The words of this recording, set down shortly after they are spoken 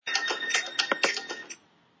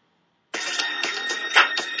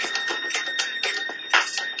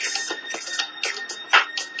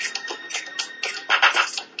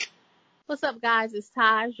What's up, guys? It's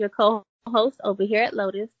Taj, your co-host over here at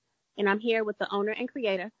Lotus, and I'm here with the owner and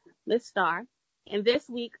creator, Miss Star. And this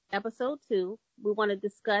week, episode 2, we want to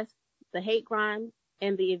discuss the hate crime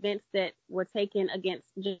and the events that were taken against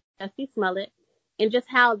Jussie Smollett, and just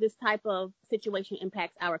how this type of situation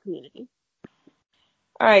impacts our community.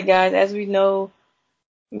 All right, guys. As we know,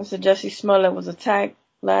 Mr. Jussie Smollett was attacked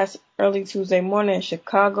last early Tuesday morning in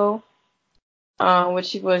Chicago,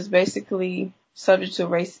 which he was basically subject to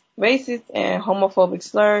racist and homophobic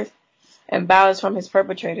slurs and violence from his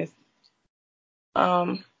perpetrators.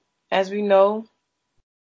 As we know,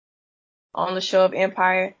 on the show of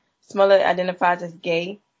Empire, Smollett identifies as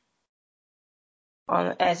gay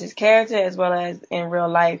as his character as well as in real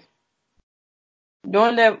life.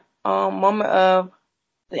 During that moment of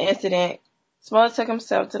the incident, Smollett took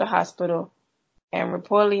himself to the hospital and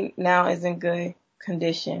reportedly now is in good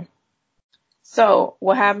condition. So,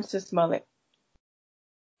 what happens to Smollett?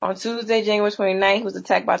 On Tuesday, January 29th, he was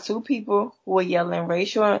attacked by two people who were yelling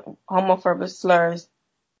racial and homophobic slurs.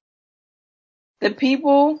 The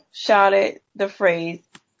people shouted the phrase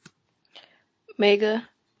MAGA,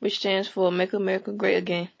 which stands for Make America Great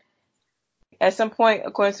Again. At some point,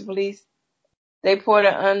 according to police, they poured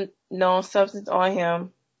an unknown substance on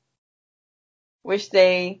him, which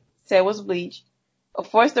they said was bleach,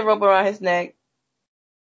 forced the rope around his neck.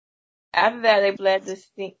 After that, they bled the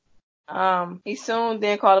stink. He soon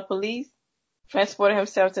then called the police, transported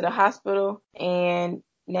himself to the hospital, and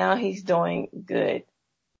now he's doing good.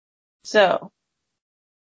 So,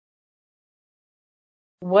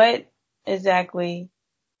 what exactly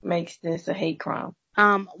makes this a hate crime?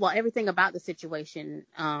 Well, everything about the situation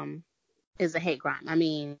is a hate crime. I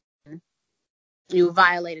mean, you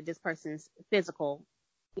violated this person's physical,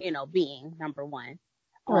 being, number one.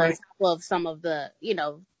 Right. On top of some of the,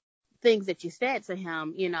 things that you said to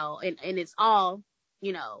him, and it's all,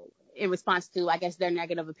 in response to, I guess, their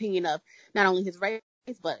negative opinion of not only his race,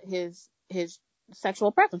 but his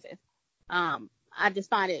sexual preferences. I just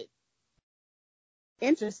find it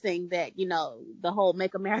interesting that, the whole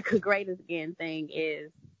Make America Great Again thing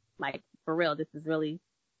is, like, for real, it's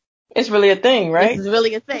really a thing, right? This is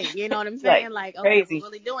really a thing. You know what I'm saying? Like, okay, crazy. we're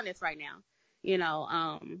really doing this right now.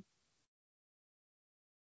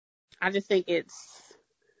 I just think it's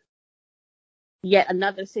yet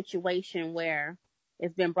another situation where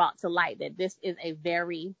it's been brought to light that this is a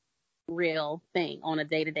very real thing on a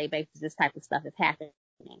day-to-day basis. This type of stuff is happening.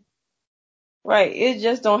 Right. It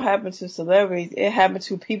just don't happen to celebrities. It happens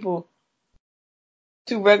to people,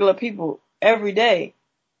 to regular people every day.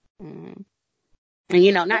 Mm.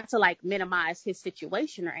 And, not to like minimize his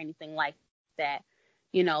situation or anything like that,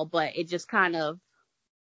 but it just kind of,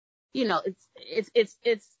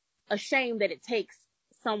 it's a shame that it takes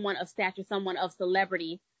someone of stature, someone of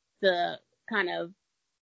celebrity to kind of,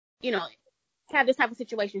 have this type of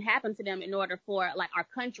situation happen to them in order for like our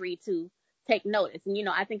country to take notice. And,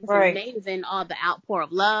 I think it's amazing all the outpour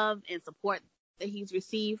of love and support that he's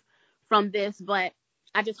received from this, but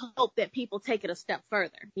I just hope that people take it a step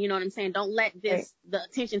further. You know what I'm saying? Don't let the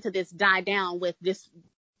attention to this die down with this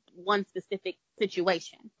one specific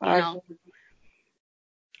situation, I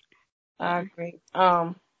agree.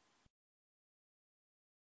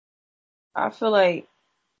 I feel like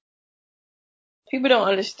people don't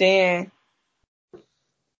understand.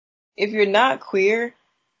 If you're not queer,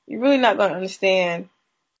 you're really not going to understand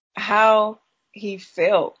how he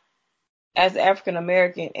felt as African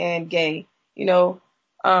American and gay. You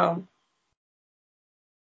can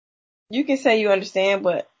say you understand,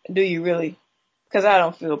 but do you really? Because I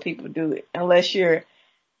don't feel people do it unless you're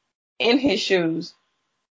in his shoes.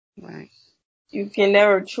 Right. You can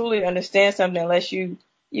never truly understand something unless you've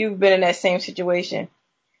been in that same situation.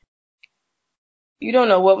 You don't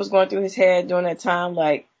know what was going through his head during that time,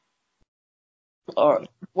 like, or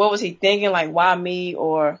what was he thinking, like, why me,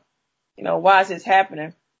 or, why is this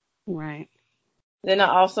happening? Right. Then I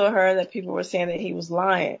also heard that people were saying that he was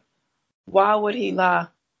lying. Why would he lie?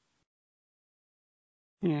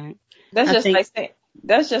 Right.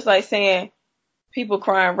 That's just like saying people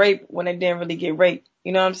crying rape when they didn't really get raped.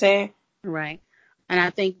 You know what I'm saying? Right. And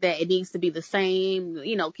I think that it needs to be the same,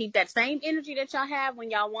 keep that same energy that y'all have when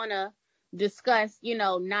y'all want to discuss,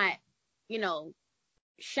 not,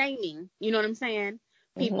 shaming, you know what I'm saying?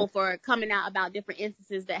 People for coming out about different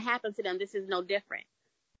instances that happen to them. This is no different.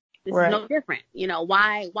 This is no different.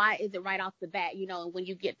 Why is it right off the bat, when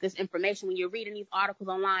you get this information, when you're reading these articles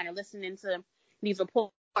online or listening to these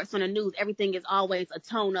reports on the news, everything is always a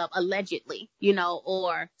tone of allegedly,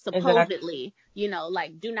 or supposedly,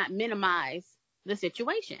 like, do not minimize the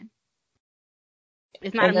situation.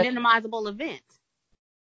 It's not a minimizable event.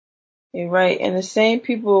 You're right. And the same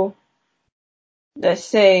people that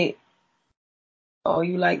say, "Oh,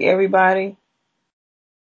 you like everybody."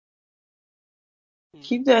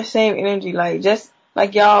 Keep that same energy, like just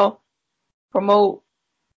like y'all promote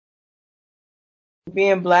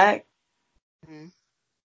being black. Mm-hmm.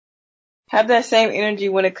 Have that same energy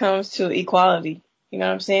when it comes to equality. You know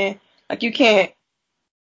what I'm saying? Like you can't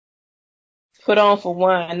put on for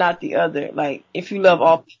one and not the other. Like if you love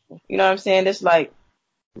all people, you know what I'm saying? It's like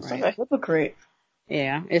Right. a hypocrite.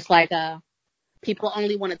 Yeah. It's like people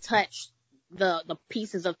only want to touch the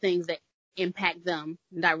pieces of things that impact them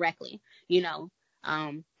directly. You know.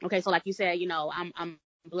 Okay. So like you said, I'm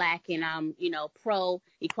black and I'm pro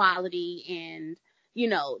equality and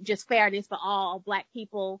just fairness for all black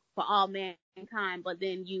people, for all mankind. But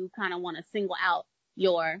then you kind of want to single out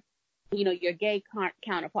your your gay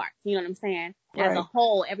counterparts. You know what I'm saying? As a Right.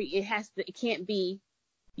 whole, it can't be,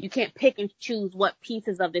 you can't pick and choose what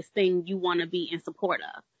pieces of this thing you want to be in support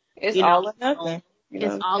of. It's You know, all or so nothing. You know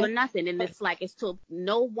it's what all I'm or nothing. And it's like, it's to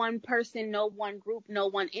no one person, no one group, no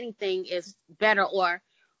one anything is better or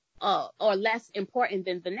less important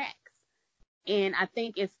than the next. And I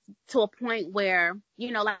think it's to a point where,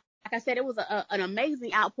 like I said, it was an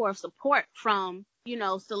amazing outpour of support from,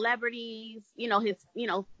 celebrities, his,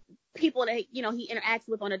 people that, he interacts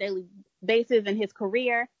with on a daily basis in his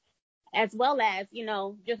career, as well as,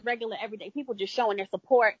 just regular everyday people just showing their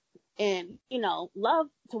support and, love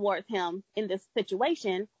towards him in this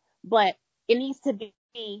situation. But it needs to be,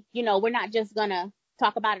 we're not just going to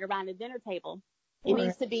talk about it around the dinner table. It saying?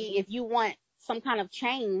 needs to be, if you want some kind of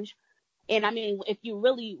change, and I mean, if you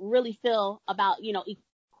really, really feel about,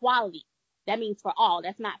 equality, that means for all.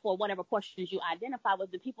 That's not for whatever portions you identify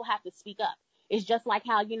with. The people have to speak up. It's just like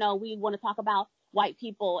how, we want to talk about white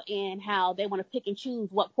people and how they want to pick and choose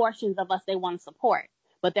what portions of us they want to support,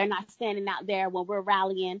 but they're not standing out there when we're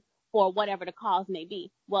rallying for whatever the cause may be.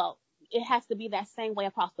 Well, it has to be that same way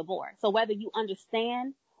across the board. So whether you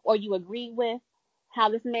understand or you agree with how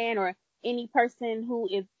this man or any person who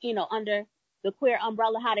is, under the queer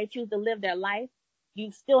umbrella, how they choose to live their life,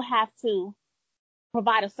 you still have to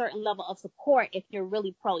provide a certain level of support if you're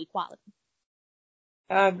really pro equality.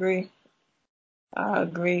 I agree. I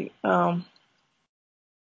agree. I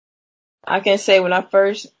can say when I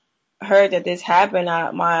first heard that this happened,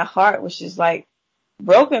 my heart was just like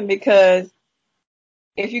broken because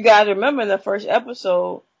if you guys remember in the first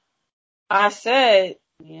episode, I said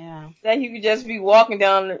Yeah. that you could just be walking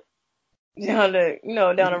down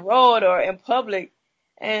the road or in public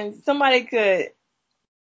and somebody could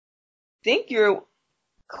think you're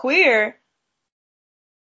queer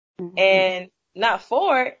Mm-hmm. and not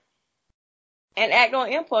for it and act on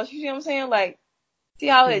impulse. You see what I'm saying? Like, see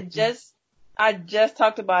how Mm-hmm. I just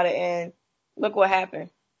talked about it and look what happened.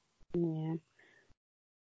 Yeah.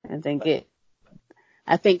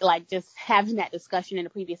 I think like just having that discussion in the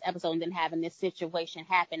previous episode and then having this situation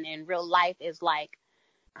happen in real life is like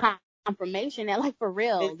confirmation that, like, for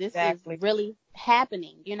real, this is Exactly. really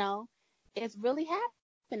happening. It's really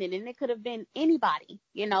happening, and it could have been anybody.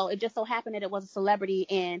 It just so happened that it was a celebrity,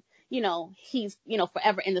 and he's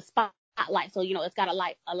forever in the spotlight, so it's got a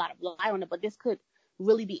lot of light on it. But this could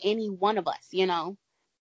really be any one of us.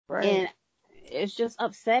 Right. And it's just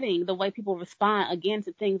upsetting the way people respond again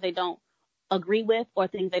to things they don't agree with or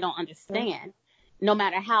things they don't understand, no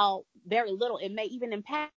matter how very little it may even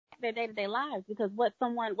impact their day-to-day lives, because what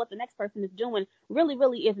the next person is doing really,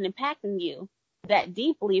 really isn't impacting you that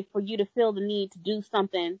deeply for you to feel the need to do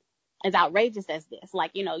something as outrageous as this.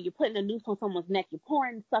 Like, you're putting a noose on someone's neck, you're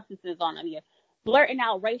pouring substances on them, you're blurting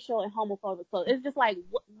out racial and homophobic. So it's just like,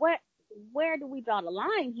 where do we draw the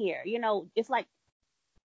line here? It's like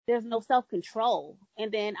there's no self-control.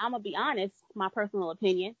 And then I'm gonna be honest, my personal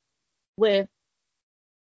opinion, with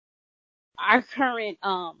our current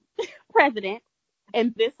president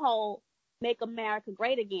and this whole make America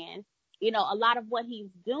great again, a lot of what he's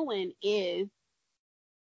doing is,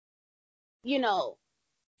 you know,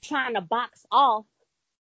 trying to box off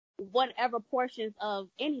whatever portions of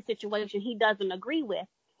any situation he doesn't agree with,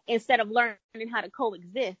 instead of learning how to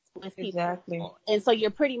coexist with people. Exactly. And so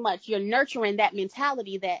you're nurturing that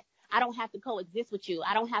mentality that I don't have to coexist with you.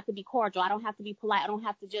 I don't have to be cordial. I don't have to be polite. I don't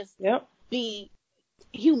have to just Yep. be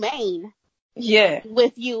humane Yeah.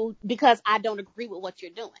 with you because I don't agree with what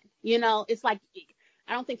you're doing. It's like,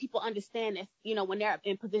 I don't think people understand that, when they're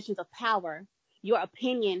in positions of power, your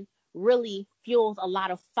opinion really fuels a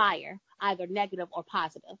lot of fire, either negative or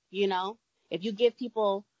positive. If you give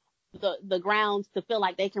people the grounds to feel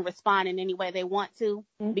like they can respond in any way they want to,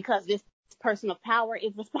 because this person of power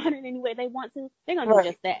is responding any way they want to, they're going to do Right.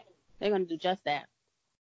 just that. They're going to do just that.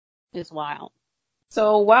 It's wild.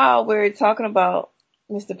 So while we're talking about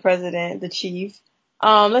Mr. President, the chief,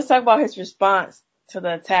 Let's talk about his response to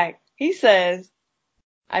the attack. He says,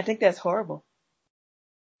 I think that's horrible.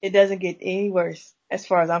 It doesn't get any worse as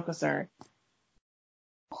far as I'm concerned.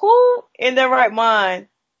 Who in their right mind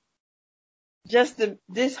dismisses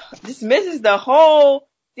the whole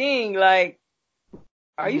thing? Like,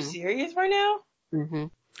 are you serious right now? Mm-hmm.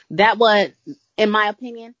 That would, in my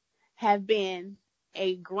opinion, have been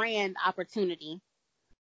a grand opportunity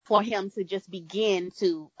for him to just begin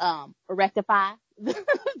to rectify the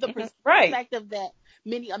perspective that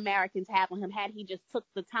many Americans have on him, had he just took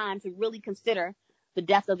the time to really consider the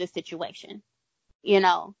depth of this situation, you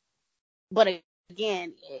know. But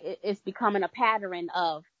again, it's becoming a pattern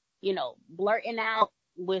of, blurting out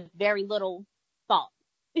with very little thought.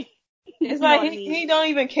 It's like he don't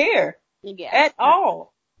even care at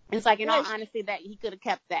all. It's like, in all honesty, that he could have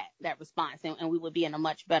kept that response, and we would be in a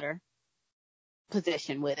much better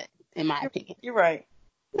position with it, in my opinion. You're right.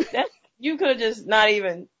 You could have just not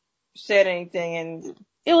even said anything, and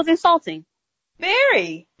it was insulting.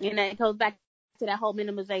 Very. It goes back to that whole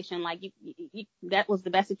minimization. Like, you that was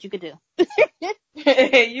the best that you could do.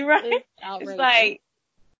 You're right. It's like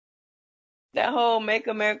that whole "Make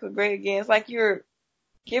America Great Again." It's like you're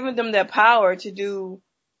giving them that power to do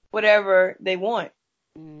whatever they want.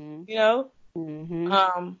 Mm-hmm. You know?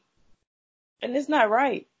 Mm-hmm. And it's not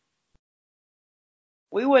right.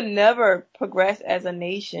 We would never progress as a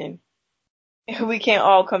nation if we can't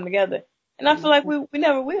all come together. And I feel like we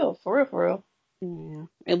never will, for real.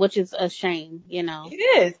 Yeah. Which is a shame,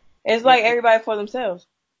 It is. It's like everybody for themselves.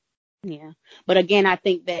 Yeah. But again, I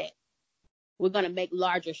think that we're going to make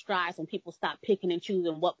larger strides when people stop picking and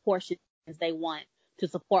choosing what portions they want to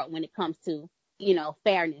support when it comes to,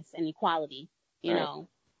 fairness and equality.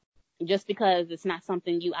 Just because it's not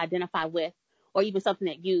something you identify with or even something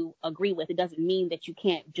that you agree with, it doesn't mean that you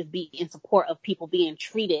can't just be in support of people being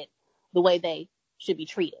treated the way they should be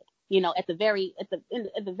treated. At the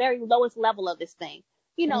very lowest level of this thing,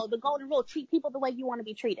 the golden rule: treat people the way you want to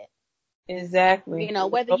be treated. Exactly.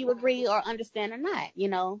 Whether you agree or understand or not,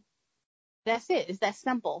 that's it. It's that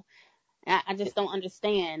simple. I just don't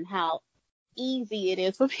understand how easy it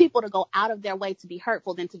is for people to go out of their way to be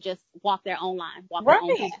hurtful than to just walk their own line, walk their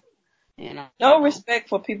own path. No respect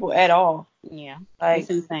for people at all. Yeah. Like, it's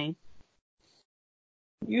insane.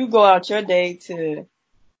 You go out your day to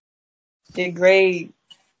degrade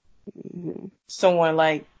someone,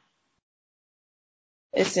 like,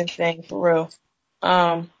 it's insane, for real.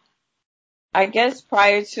 I guess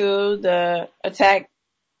prior to the attack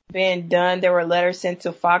being done, there were letters sent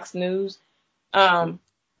to Fox News.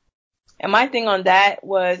 And my thing on that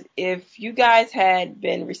was, if you guys had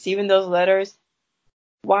been receiving those letters,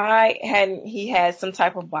 why hadn't he had some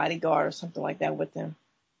type of bodyguard or something like that with him?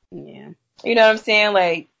 Yeah. You know what I'm saying?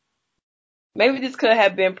 Like, maybe this could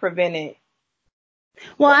have been prevented.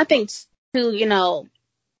 Well, I think too, you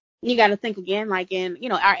got to think again, like in,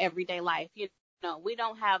 our everyday life, we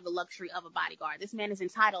don't have the luxury of a bodyguard. This man is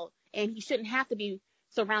entitled, and he shouldn't have to be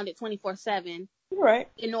surrounded 24/7. Right.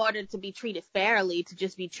 In order to be treated fairly, to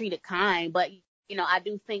just be treated kind. But, I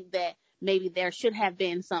do think that maybe there should have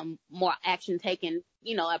been some more action taken,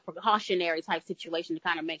 a precautionary type situation to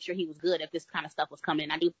kind of make sure he was good if this kind of stuff was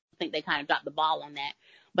coming. I do think they kind of dropped the ball on that.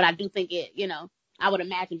 But I do think I would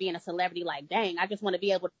imagine being a celebrity, like, dang, I just want to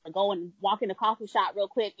be able to go and walk in the coffee shop real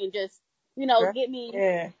quick and just, get me,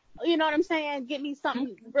 you know what I'm saying? Get me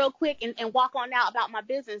something real quick and walk on out about my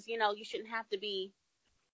business. You shouldn't have to be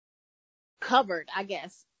covered, I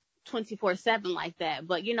guess, 24/7 like that.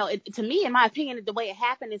 But, to me, in my opinion, the way it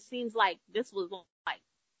happened, it seems like this was like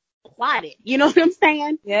plotted. You know what I'm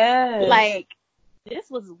saying? Yes. Like, this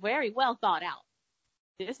was very well thought out.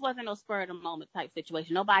 This wasn't no spur of the moment type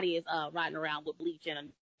situation. Nobody is riding around with bleach and a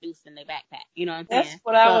noose in their backpack. You know what I'm saying? That's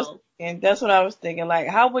what I was thinking. That's what I was thinking. Like,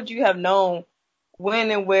 how would you have known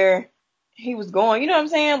when and where he was going? You know what I'm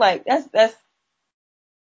saying? Like,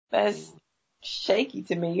 that's shaky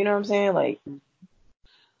to me. You know what I'm saying? Like,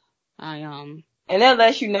 and that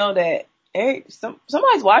lets you know that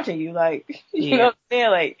somebody's watching you. Like, you know what I'm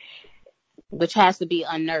saying? Like, which has to be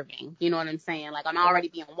unnerving. You know what I'm saying? Like, I'm already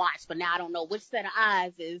being watched, but now I don't know which set of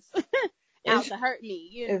eyes is out to hurt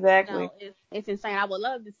me. Exactly. It's insane. I would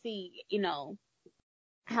love to see,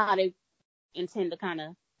 how they intend to kind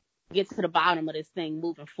of get to the bottom of this thing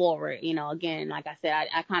moving forward. Again, like I said,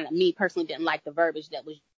 I kind of, me personally, didn't like the verbiage that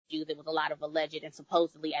was used. There was a lot of alleged and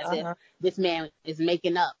supposedly, as if this man is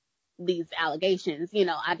making up these allegations.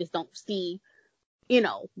 I just don't see,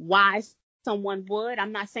 why someone would.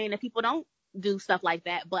 I'm not saying that people don't do stuff like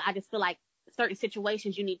that, but I just feel like certain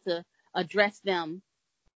situations you need to address them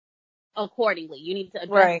accordingly. You need to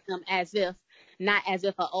address them as if, not as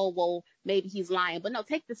if, oh, well, maybe he's lying. But no,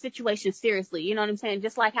 take the situation seriously. You know what I'm saying?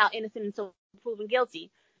 Just like how innocent until proven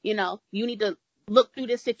guilty. You know, you need to look through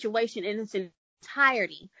this situation in its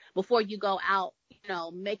entirety before you go out, you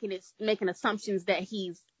know, making assumptions that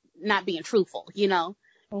he's not being truthful. You know,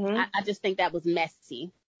 Mm-hmm. I just think that was messy.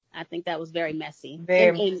 I think that was very messy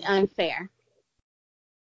Very. and unfair.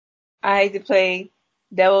 I hate to play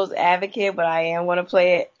devil's advocate, but I am gonna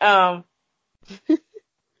play it.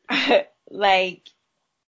 Like,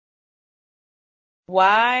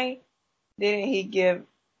 why didn't he give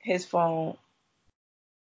his phone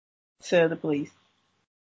to the police?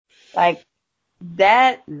 Like,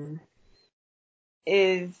 that Mm-hmm.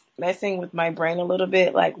 is messing with my brain a little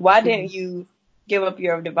bit. Like, why didn't you give up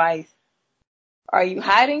your device? Are you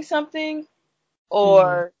hiding something, Mm-hmm.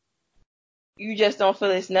 or you just don't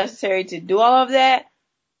feel it's necessary to do all of that?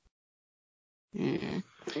 Mm-hmm.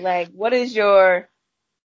 Like, what is your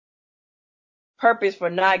purpose for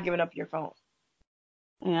not giving up your phone?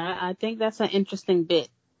 Yeah, I think that's an interesting bit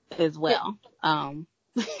as well. I'm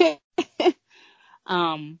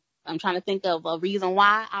trying to think of a reason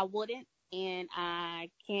why I wouldn't, and I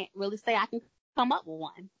can't really say I can come up with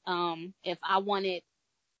one. If I wanted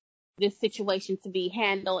this situation to be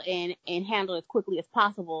handled and handled as quickly as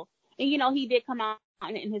possible, and you know, he did come out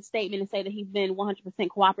in his statement and say that he's been 100%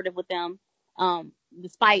 cooperative with them,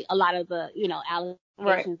 despite a lot of the, you know,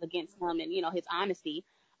 Right. allegations against him and, you know, his honesty.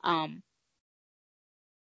 Um,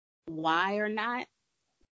 why or not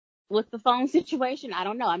with the phone situation? I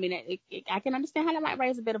don't know. I mean, I can understand how that might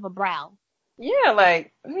raise a bit of a brow. Yeah,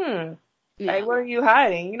 like, like, Yeah, what are you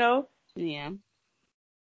hiding, you know? yeah.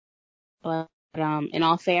 But in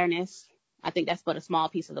all fairness, I think that's but a small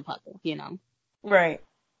piece of the puzzle, you know. Right.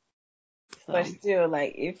 But So still,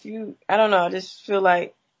 like, I don't know, I just feel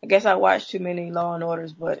like, I guess I watched too many Law and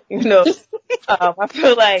Orders, but, you know, I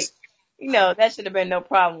feel like, you know, that should have been no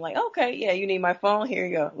problem. Like, okay, yeah, you need my phone, here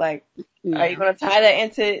you go. Like, are you yeah, gonna tie that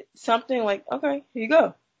into something? Like, okay, here you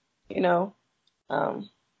go. You know, um,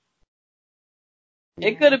 yeah,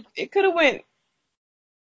 it could have went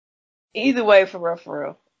either way for real, for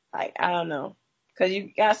real. Like, I don't know, cause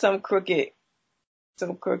you got some crooked,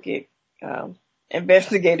 um,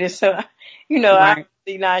 investigators. So, you know, I'm right,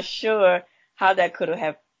 really not sure how that could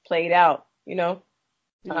have played out, you know?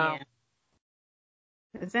 Um, yeah.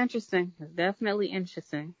 It's interesting. It's definitely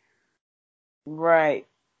interesting. right.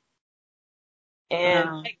 And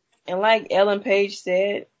Um, and like Ellen Page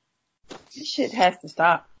said, this shit has to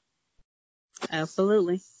stop.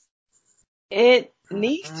 absolutely, It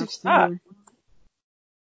needs to stop. absolutely.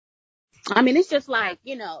 I mean, it's just like,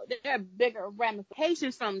 you know, there are bigger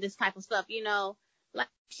ramifications from this type of stuff, you know. Like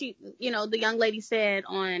you know, the young lady said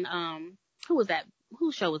on who was that?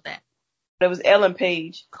 Whose show was that? It was Ellen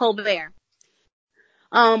Page. Colbert.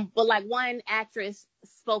 But like one actress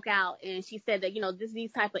spoke out and she said that, you know,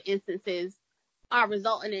 these type of instances are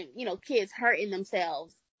resulting in, you know, kids hurting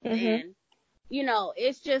themselves. Hmm. And, you know,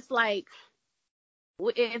 it's just like,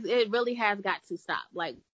 it really has got to stop.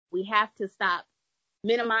 Like, we have to stop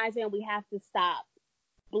minimizing. We have to stop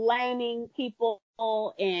blaming people.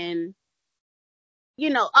 And, you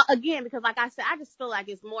know, again, because like I said, I just feel like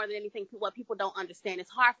it's more than anything what people don't understand.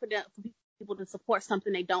 It's hard for people to support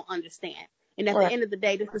something they don't understand. And at the Right. end of the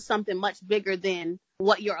day, this is something much bigger than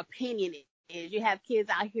what your opinion is. You have kids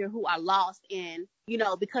out here who are lost in, you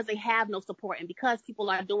know, because they have no support and because people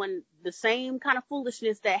are doing the same kind of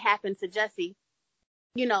foolishness that happened to Jesse,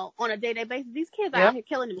 you know, on a day-to-day basis. These kids are out Yep. here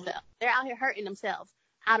killing themselves. They're out here hurting themselves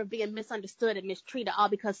out of being misunderstood and mistreated, all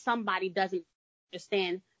because somebody doesn't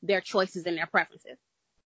understand their choices and their preferences.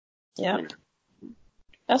 Yep.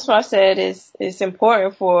 That's why I said it's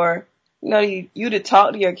important for, you know, you to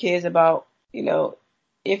talk to your kids about, you know,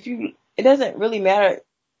 it doesn't really matter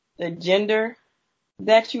the gender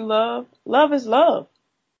that you love. Love is love.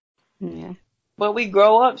 Yeah. But we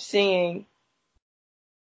grow up seeing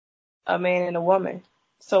a man and a woman.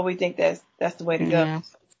 So we think that's the way to go. Yeah.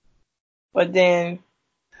 But then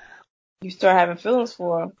you start having feelings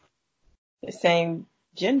for the same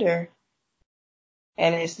gender,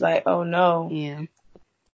 and it's like, oh no, Yeah.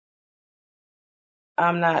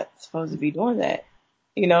 I'm not supposed to be doing that,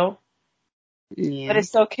 you know? But Yeah.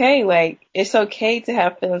 it's okay, like, it's okay to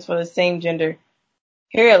have feelings for the same gender.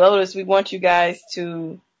 Here at Lotus, we want you guys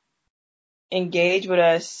to engage with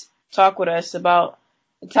us, talk with us about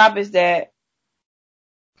the topics that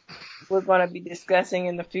we're going to be discussing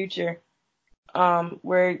in the future.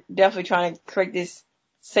 We're definitely trying to create this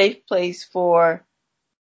safe place for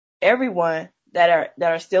everyone that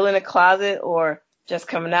are still in the closet or just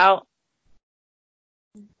coming out.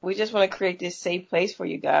 We just want to create this safe place for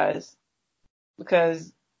you guys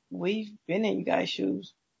because we've been in you guys'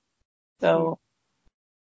 shoes. So,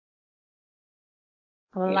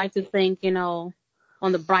 I would like to think, on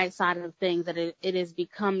the bright side of things, that it is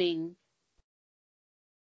becoming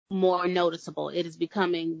more noticeable. It is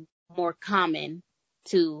becoming more common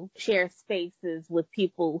to share spaces with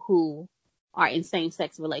people who are in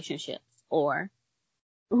same-sex relationships or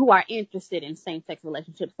who are interested in same-sex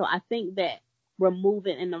relationships. So I think that we're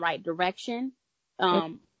moving in the right direction.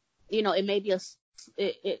 It may be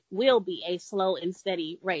it will be a slow and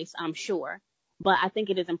steady race, I'm sure, but I think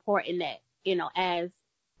it is important that, as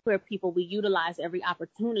queer people, we utilize every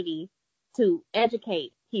opportunity to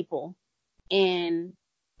educate people and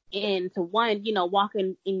to one, walk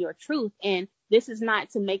in your truth. And this is not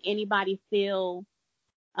to make anybody feel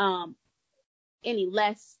any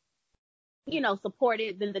less,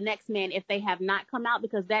 supported than the next man if they have not come out,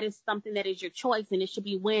 because that is something that is your choice, and it should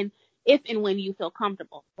be if and when you feel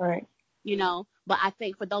comfortable. Right. But I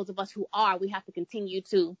think for those of us who are, we have to continue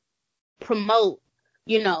to promote,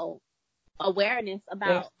 awareness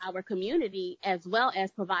about our community, as well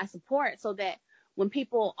as provide support, so that when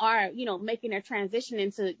people are, making their transition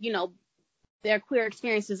into, their queer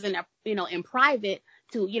experiences in in private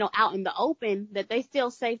to, out in the open, that they feel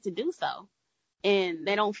safe to do so. And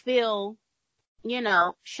they don't feel,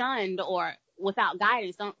 shunned or without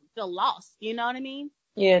guidance, don't feel lost. You know what I mean?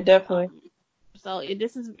 Yeah, definitely. So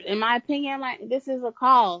this is, in my opinion, like, this is a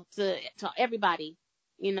call to everybody,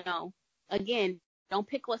 again, don't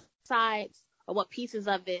pick what sides or what pieces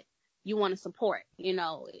of it you want to support.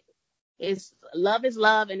 It's love is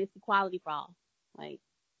love, and it's equality for all. Like,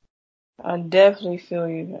 I definitely feel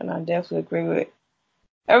you, and I definitely agree with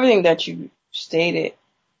everything that you stated.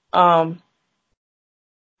 I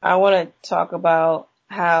want to talk about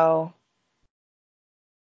how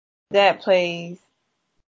that plays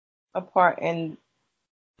a part in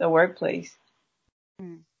the workplace,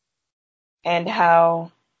 and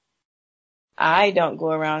how I don't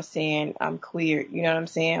go around saying I'm queer. You know what I'm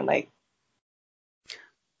saying? Like,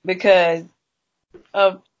 because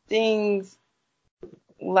of things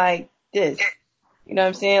like this. You know what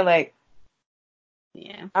I'm saying? Like,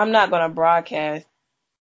 yeah, I'm not going to broadcast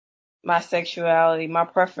my sexuality, my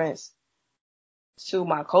preference to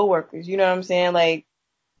my coworkers. You know what I'm saying? Like,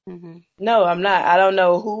 no, I'm not. I don't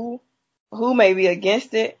know who may be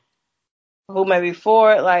against it, who may be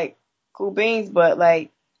for it, like, cool beans, but,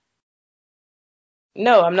 like,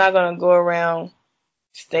 no, I'm not going to go around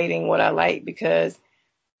stating what I like, because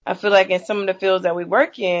I feel like in some of the fields that we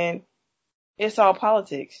work in, it's all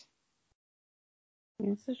politics.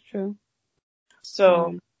 this is true.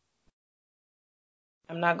 So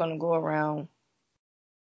I'm not going to go around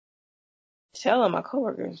telling my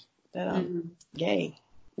coworkers that I'm gay.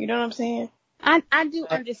 You know what I'm saying? I do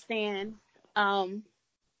understand.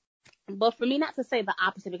 But for me not to say the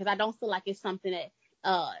opposite, because I don't feel like it's something that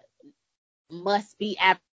must be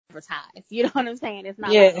advertised. You know what I'm saying? It's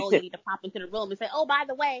not like, oh, you need to pop into the room and say, oh, by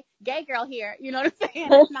the way, gay girl here. You know what I'm saying?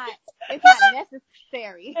 It's not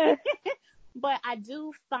necessary. But I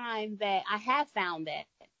do find that I have found that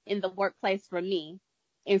in the workplace for me,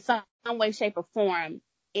 in some way, shape, or form,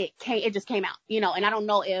 it just came out, and I don't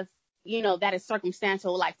know if, that is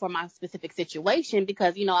circumstantial, like, for my specific situation,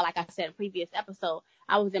 because, like I said in previous episode,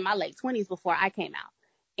 I was in my late 20s before I came out.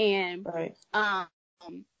 And,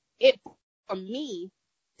 it, for me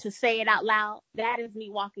to say it out loud, that is me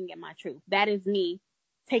walking in my truth. That is me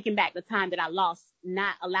taking back the time that I lost,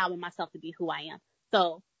 not allowing myself to be who I am.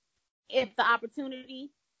 So if the opportunity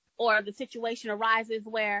or the situation arises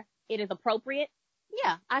where it is appropriate,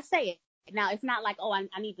 yeah, I say it. Now, it's not like, oh, I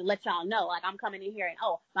need to let y'all know, like, I'm coming in here and,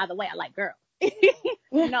 oh, by the way, I like girls.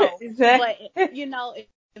 No, exactly. But,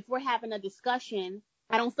 if we're having a discussion,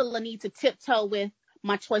 I don't feel a need to tiptoe with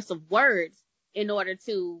my choice of words in order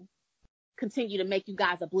to continue to make you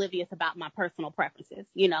guys oblivious about my personal preferences.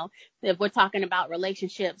 If we're talking about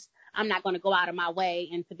relationships, I'm not going to go out of my way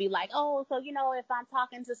and to be like, oh, so, if I'm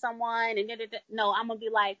talking to someone and no, I'm going to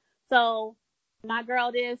be like, so my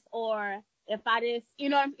girl this, or if I this,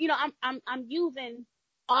 I'm using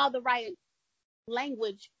all the right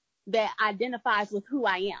language that identifies with who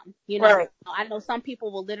I am. Right. I know some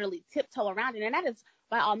people will literally tiptoe around it, and that is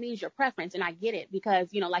by all means your preference. And I get it, because,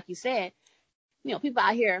 like you said, people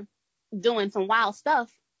out here doing some wild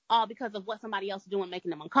stuff, all because of what somebody else is doing,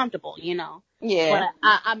 making them uncomfortable, Yeah.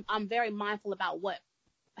 But I'm very mindful about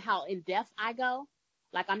how in depth I go.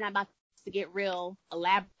 Like, I'm not about to get real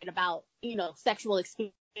elaborate about, sexual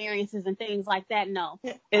experiences and things like that. No.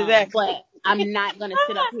 Exactly. But I'm not going to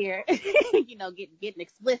sit up here, getting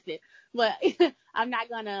explicit, but I'm not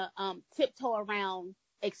going to, tiptoe around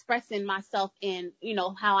expressing myself in,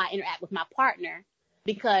 how I interact with my partner.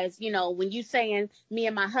 Because, when you saying me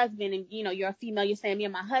and my husband and, you're a female, you're saying me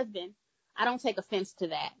and my husband, I don't take offense to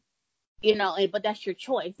that, but that's your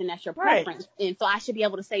choice and that's your Right. preference. And so I should be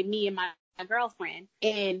able to say me and my girlfriend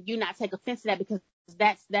and you not take offense to that because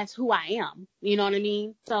that's who I am. You know what I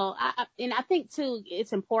mean? So I think too,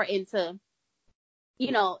 it's important to,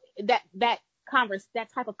 that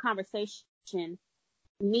type of conversation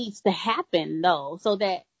needs to happen though, so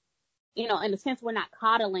that, in a sense, we're not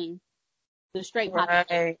coddling the straight population.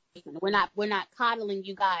 Right. We're not coddling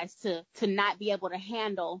you guys to not be able to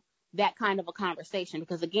handle that kind of a conversation,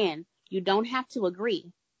 because again, you don't have to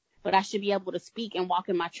agree, but I should be able to speak and walk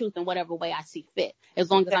in my truth in whatever way I see fit.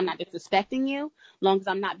 As long as I'm not disrespecting you, as long as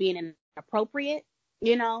I'm not being inappropriate,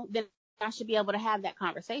 then I should be able to have that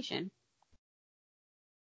conversation.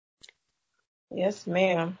 Yes,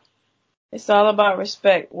 ma'am. It's all about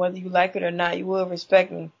respect. Whether you like it or not, you will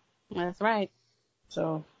respect me. That's right.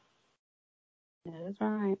 So, That's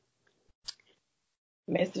right.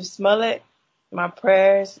 Mr. Smollett, my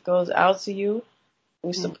prayers goes out to you.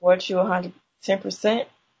 We support you 110%.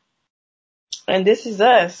 And this is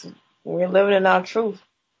us. We're living in our truth.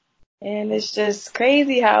 And it's just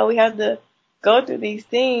crazy how we have to go through these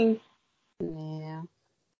things Yeah.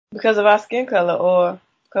 because of our skin color or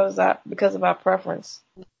because of our preference.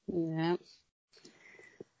 Yeah.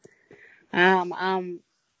 Like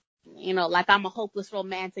I'm a hopeless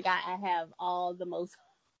romantic. I have all the most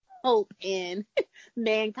hope in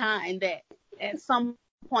mankind that at some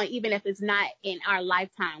point, even if it's not in our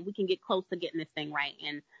lifetime, we can get close to getting this thing right.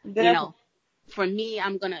 And, Definitely. For me,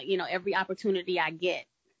 I'm going to, every opportunity I get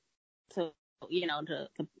to, to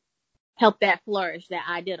help that flourish, that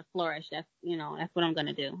idea to flourish, that's what I'm going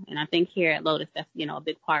to do. And I think here at Lotus, that's, a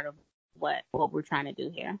big part of what we're trying to do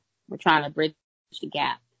here. We're trying to bridge the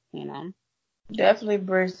gap, Definitely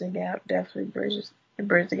bridge the gap.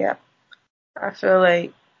 Bridge the gap. I feel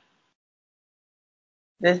like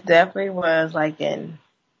this definitely was like an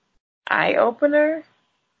eye opener.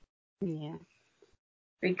 Yeah.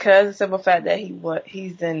 Because of the simple fact that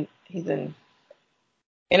he's in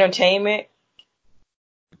entertainment,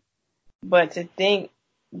 but to think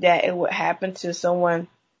that it would happen to someone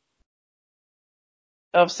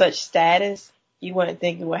of such status, you wouldn't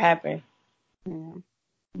think it would happen. Yeah.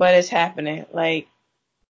 But it's happening. Like,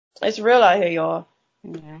 it's real out here, y'all.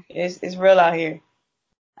 Yeah. It's real out here.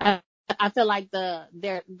 I feel like the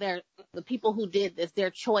people who did this,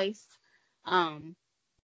 their choice,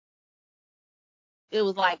 it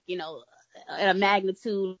was like, at a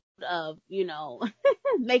magnitude of,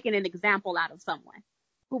 making an example out of someone.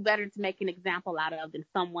 Who better to make an example out of than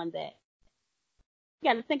someone that, you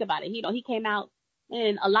got to think about it. He came out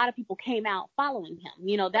and a lot of people came out following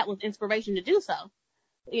him. That was inspiration to do so.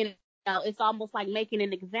 It's almost like making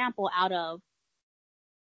an example out of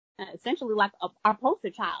essentially like our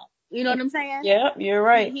poster child. You know what I'm saying? Yeah, you're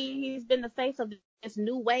right. He's been the face of this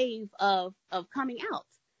new wave of coming out.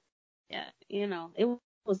 Yeah, it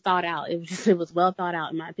was thought out. It was well thought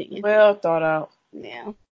out in my opinion. Well thought out.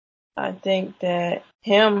 Yeah. I think that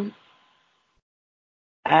him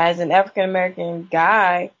as an African American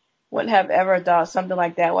guy wouldn't have ever thought something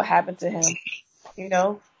like that would happen to him.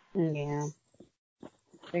 Yeah.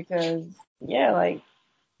 Because like,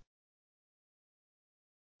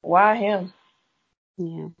 why him?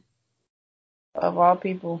 Yeah. Of all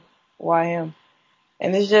people, why him?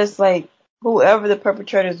 And it's just like, whoever the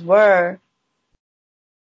perpetrators were,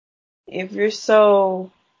 if you're so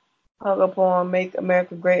hung up on make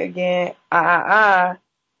America great again, why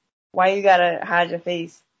you gotta hide your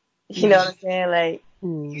face? You know what I'm saying? Like,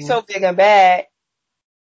 you so big and bad,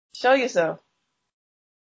 show yourself.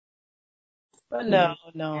 But no,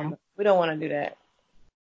 we don't want to do that.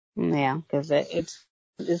 Yeah, because it's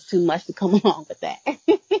too much to come along with that.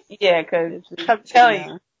 Yeah, because I'm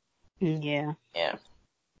telling you. Yeah. Yeah.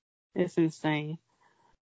 It's insane.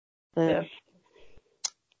 But, Yeah.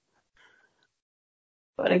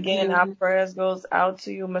 But again, our prayers goes out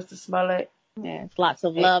to you, Mr. Smollett. Yes, lots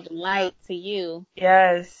of love and light to you.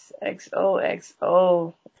 Yes,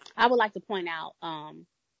 XOXO. I would like to point out, I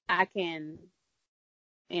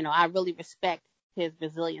really respect his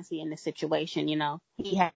resiliency in this situation.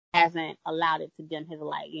 He hasn't allowed it to dim his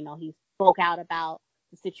light. He spoke out about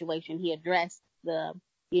the situation. He addressed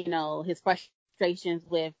his frustrations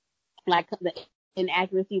with like the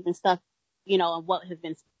inaccuracies and stuff, and what has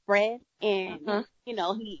been spread. And,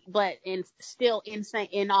 still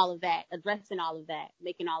in all of that, addressing all of that,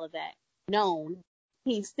 making all of that known,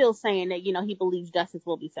 he's still saying that, he believes justice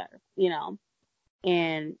will be served,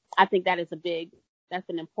 and I think that's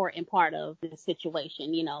an important part of the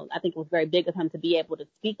situation. I think it was very big of him to be able to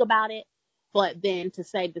speak about it But then to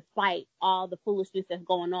say, despite all the foolishness that's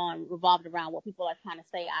going on revolved around what people are trying to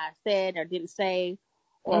say I said or didn't say,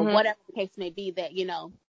 or Mhm. whatever the case may be, that,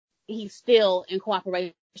 he's still in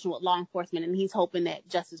cooperation with law enforcement, and he's hoping that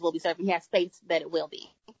justice will be served. He has faith that it will be.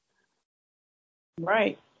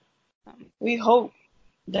 Right. We hope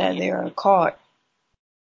that they are caught,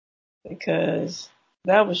 because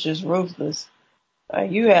that was just ruthless.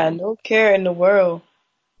 You had no care in the world.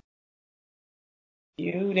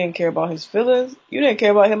 You didn't care about his feelings. You didn't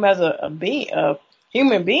care about him as a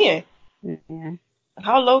human being. Yeah.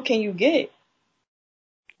 How low can you get?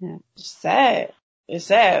 Yeah. It's sad. It's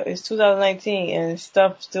sad. It's 2019 and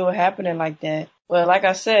stuff still happening like that. But like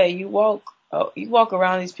I said, you walk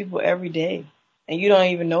around these people every day and you don't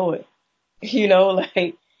even know it.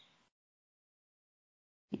 Like.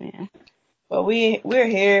 Yeah. But we're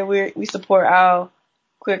here. We support our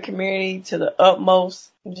queer community to the utmost.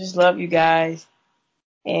 We just love you guys,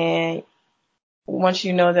 and we want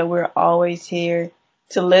you to know that we're always here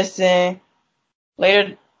to listen.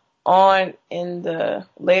 Later on in the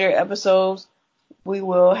later episodes, we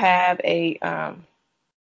will have a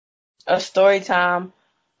story time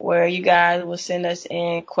where you guys will send us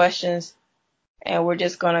in questions, and we're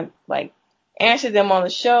just gonna answer them on the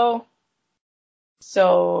show.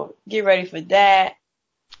 So get ready for that.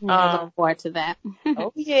 I look forward to that.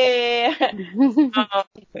 Oh yeah.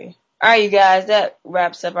 Okay. All right, you guys, that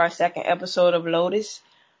wraps up our second episode of Lotus.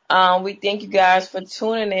 We thank you guys for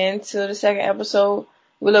tuning in to the second episode.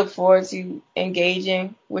 We look forward to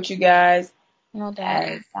engaging with you guys No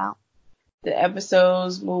as doubt. the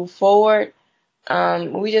episodes move forward.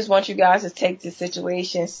 We just want you guys to take the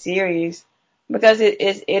situation serious, because it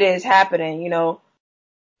is happening.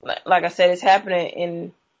 Like I said, it's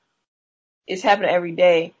happening every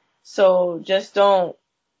day. So just don't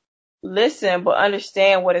listen, but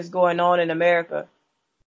understand what is going on in America,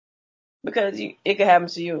 because it could happen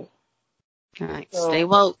to you. All right. So, Stay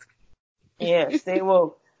woke. yeah, stay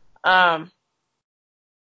woke.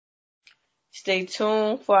 Stay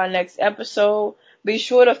tuned for our next episode. Be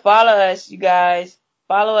sure to follow us, you guys.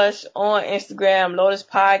 Follow us on Instagram, Lotus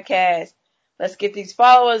Podcast. Let's get these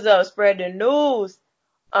followers up. Spread the news.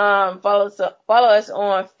 Follow us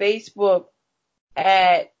on Facebook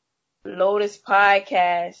at Lotus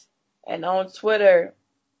Podcast, and on Twitter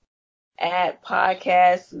at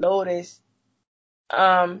Podcast Lotus.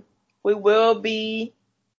 We will be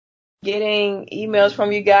getting emails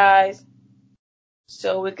from you guys,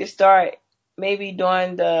 so we could start maybe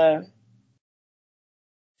doing the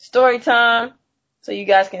story time, so you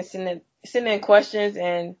guys can send in questions,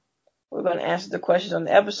 and we're gonna answer the questions on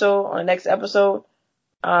the next episode.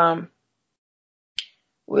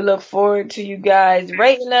 We look forward to you guys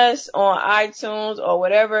rating us on iTunes or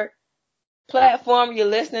whatever platform you're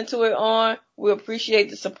listening to it on. We appreciate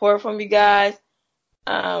the support from you guys.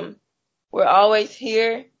 We're always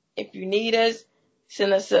here. If you need us,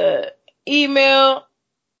 send us a email,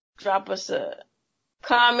 drop us a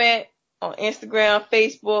comment on Instagram,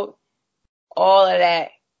 Facebook, all of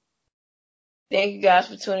that. Thank you guys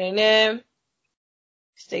for tuning in.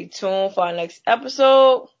 Stay tuned for our next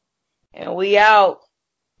episode, and we out.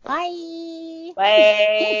 Bye.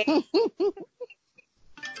 Bye.